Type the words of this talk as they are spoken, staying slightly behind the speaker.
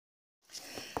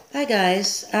Hi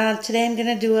guys, today I'm going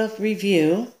to do a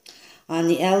review on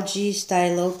the LG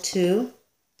Stylo 2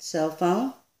 cell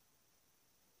phone.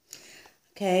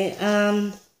 Okay,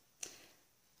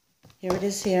 here it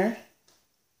is here.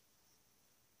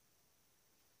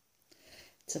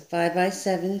 It's a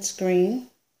 5x7 screen.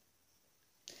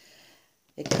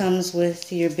 It comes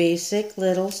with your basic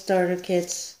little starter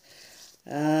kits,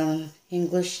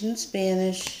 English and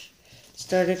Spanish,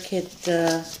 starter kit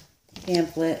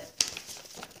pamphlet,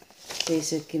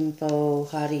 basic info,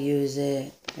 how to use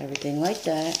it, everything like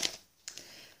that.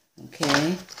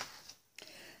 Okay.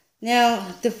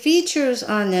 Now, the features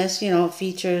on this,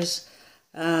 features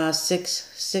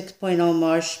 6.0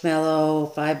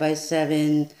 marshmallow,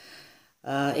 5x7,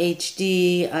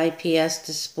 HD, IPS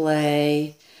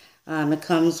display. It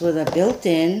comes with a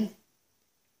built-in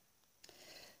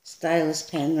stylus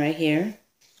pen right here,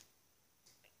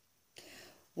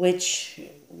 which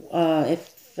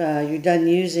if you're done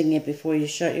using it before you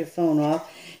shut your phone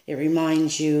off, it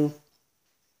reminds you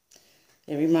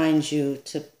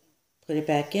to put it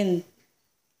back in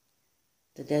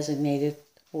the designated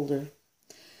holder.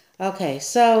 Okay,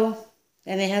 so,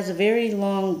 and it has a very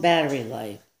long battery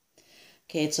life.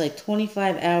 Okay, it's like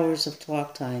 25 hours of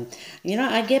talk time.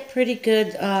 I get pretty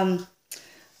good time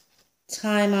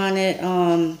on it,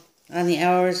 on the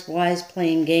hours wise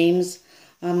playing games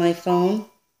on my phone.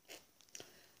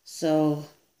 So,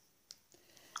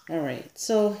 alright,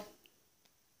 so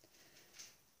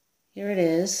here it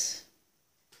is.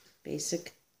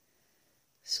 Basic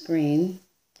screen.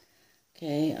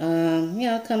 Okay,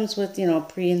 it comes with,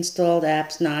 pre-installed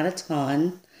apps, not a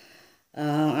ton.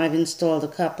 I've installed a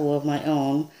couple of my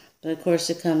own, but of course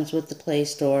it comes with the Play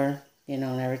Store, and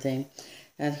everything.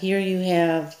 And here you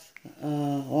have,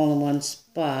 all in one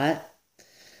spot,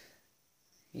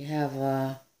 you have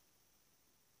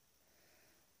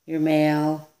your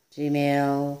mail,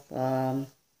 Gmail,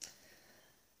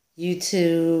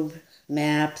 YouTube,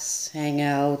 Maps,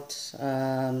 Hangout,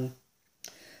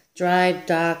 Drive,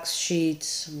 Docs,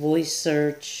 Sheets, Voice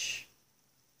Search.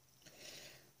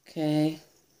 Okay.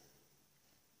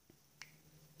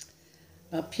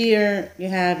 Up here you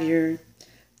have your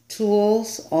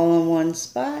tools all in one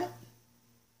spot.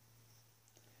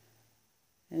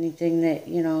 Anything that,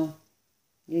 you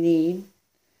need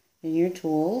in your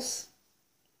tools.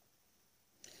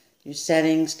 Your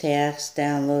settings, tasks,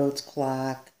 downloads,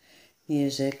 clock,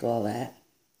 music, all that.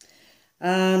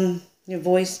 Your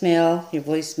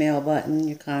voicemail button,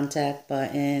 your contact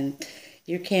button,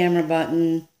 your camera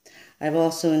button. I've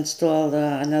also installed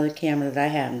another camera that I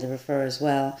happen to prefer as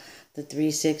well, the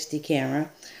 360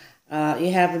 camera.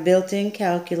 You have a built-in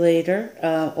calculator.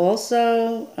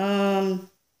 Also,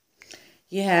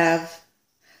 you have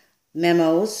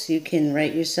memos. You can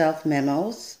write yourself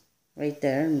memos right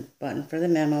there, button for the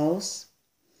memos.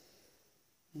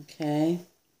 Okay.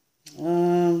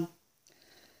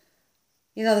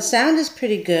 The sound is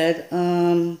pretty good.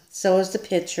 So is the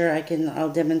picture. I'll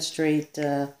demonstrate.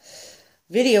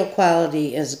 Video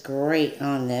quality is great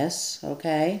on this.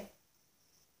 Okay.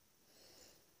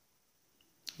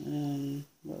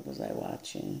 What was I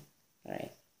watching? All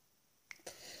right.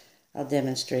 I'll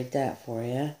demonstrate that for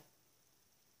you.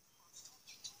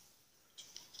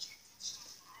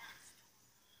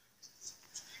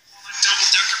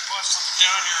 Double-decker bus looking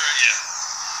down here at you.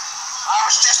 I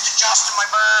was just adjusting my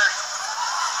bird.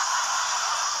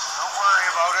 Don't worry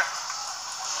about it.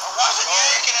 I wasn't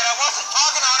yanking it. I wasn't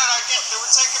tugging on it. They were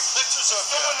taking pictures of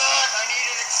you. Doing that. I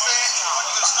needed expansion.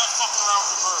 It's not fucking around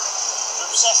with the bird.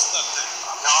 You're obsessed with that thing.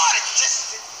 I'm not. It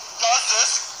just does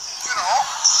this.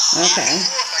 Okay. I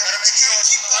gotta make sure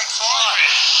it's keep that quiet.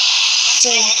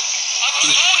 So, I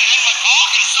was throwing it in my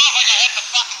pocket. It's not like I had the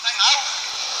fucking thing out.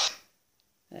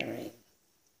 Alright.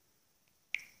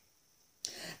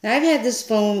 Now I've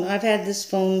had this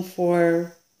phone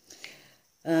for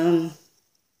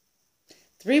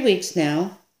 3 weeks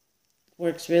now.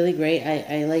 Works really great.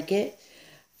 I like it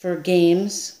for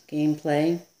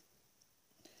gameplay.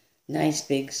 Nice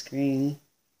big screen.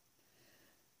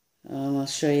 I'll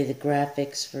show you the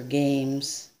graphics for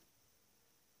games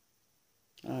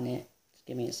on it. Just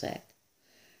give me a sec.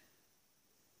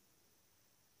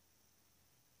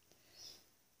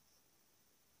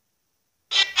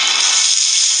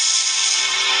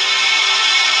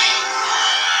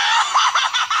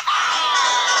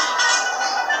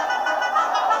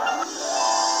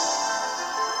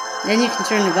 Then you can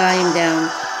turn the volume down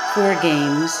for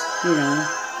games,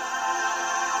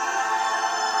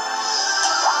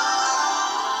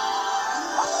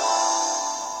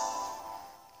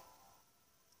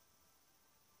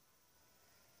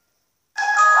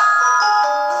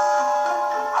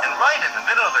 And right in the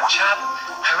middle of a Good job.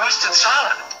 I roasted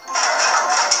solid.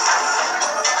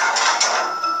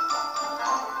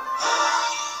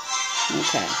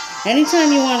 Okay.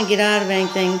 Anytime you want to get out of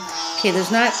anything, okay,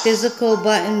 there's not physical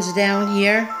buttons down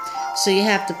here, so you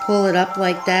have to pull it up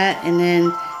like that, and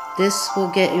then this will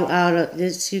get you out of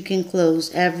this. You can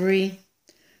close every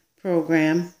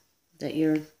program that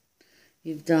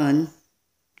you've done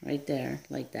right there,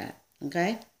 like that.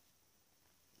 Okay.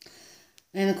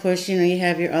 And of course, you know, you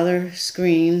have your other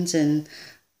screens, and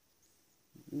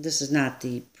this is not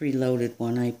the preloaded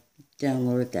one. I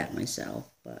downloaded that myself,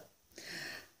 but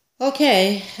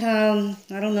okay. I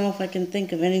don't know if I can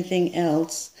think of anything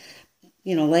else.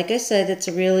 You know, like I said, it's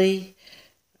a really,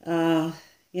 you know,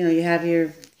 you have your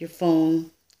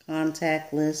phone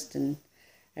contact list and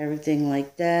everything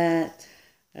like that.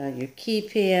 Your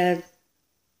keypad,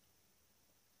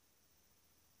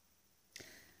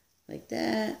 like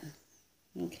that.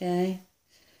 Okay.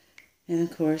 And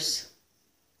of course,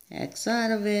 X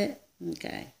out of it.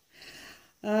 Okay.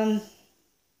 You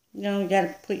know, you got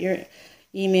to put your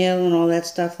email and all that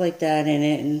stuff like that in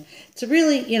it, and it's a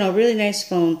really, you know, really nice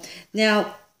phone.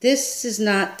 Now, this is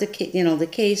not the, you know, the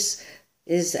case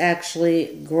is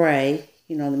actually gray.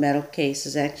 You know, the metal case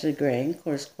is actually gray, and of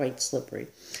course, quite slippery.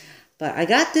 But I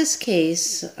got this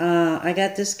case. I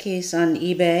got this case on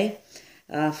eBay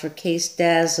for Case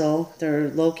Dazzle. They're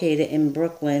located in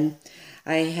Brooklyn.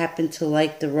 I happen to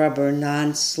like the rubber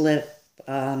non-slip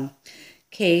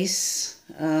case.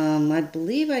 I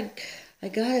believe I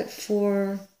got it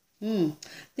for, I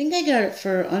think I got it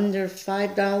for under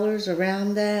 $5,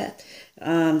 around that.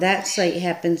 That site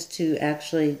happens to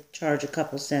actually charge a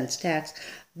couple cents tax,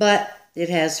 but it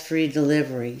has free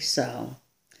delivery, so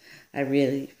I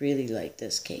really, really like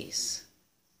this case.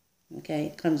 Okay,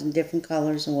 it comes in different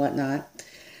colors and whatnot.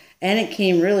 And it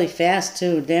came really fast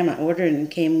too. Damn, I ordered and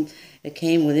it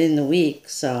came within the week.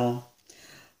 So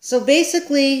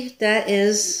basically that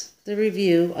is the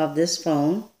review of this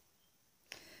phone.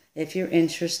 If you're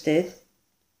interested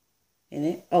in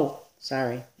it. Oh,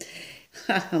 sorry.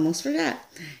 I almost forgot.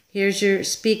 Here's your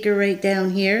speaker right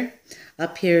down here.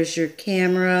 Up here's your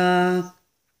camera.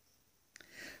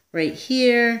 Right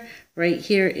here. Right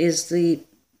here is the,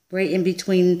 right in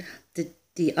between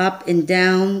the up and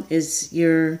down is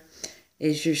your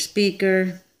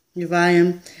speaker, your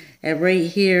volume. And right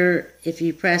here, if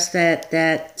you press that,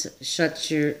 that shuts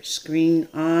your screen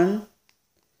on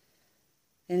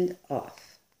and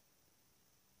off.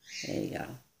 There you go.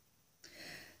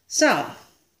 So,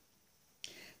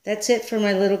 that's it for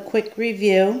my little quick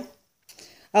review.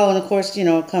 Oh, and of course, you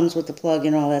know, it comes with the plug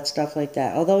and all that stuff like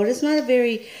that. Although it's not a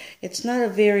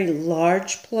very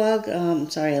large plug.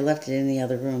 Sorry, I left it in the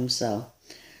other room, so.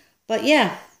 But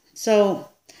yeah, so,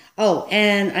 oh,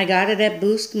 and I got it at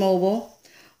Boost Mobile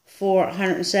for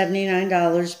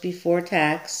 $179 before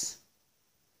tax.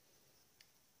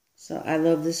 So I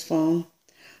love this phone.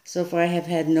 So far I have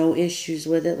had no issues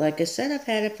with it. Like I said, I've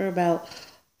had it for about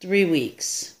 3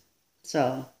 weeks.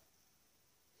 So,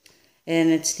 and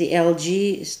it's the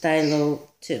LG Stylo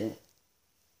 2.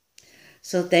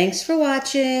 So thanks for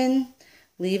watching.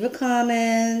 Leave a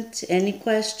comment. Any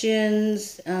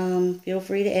questions, feel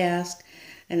free to ask.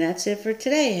 And that's it for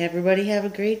today. Everybody have a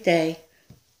great day.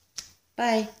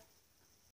 Bye.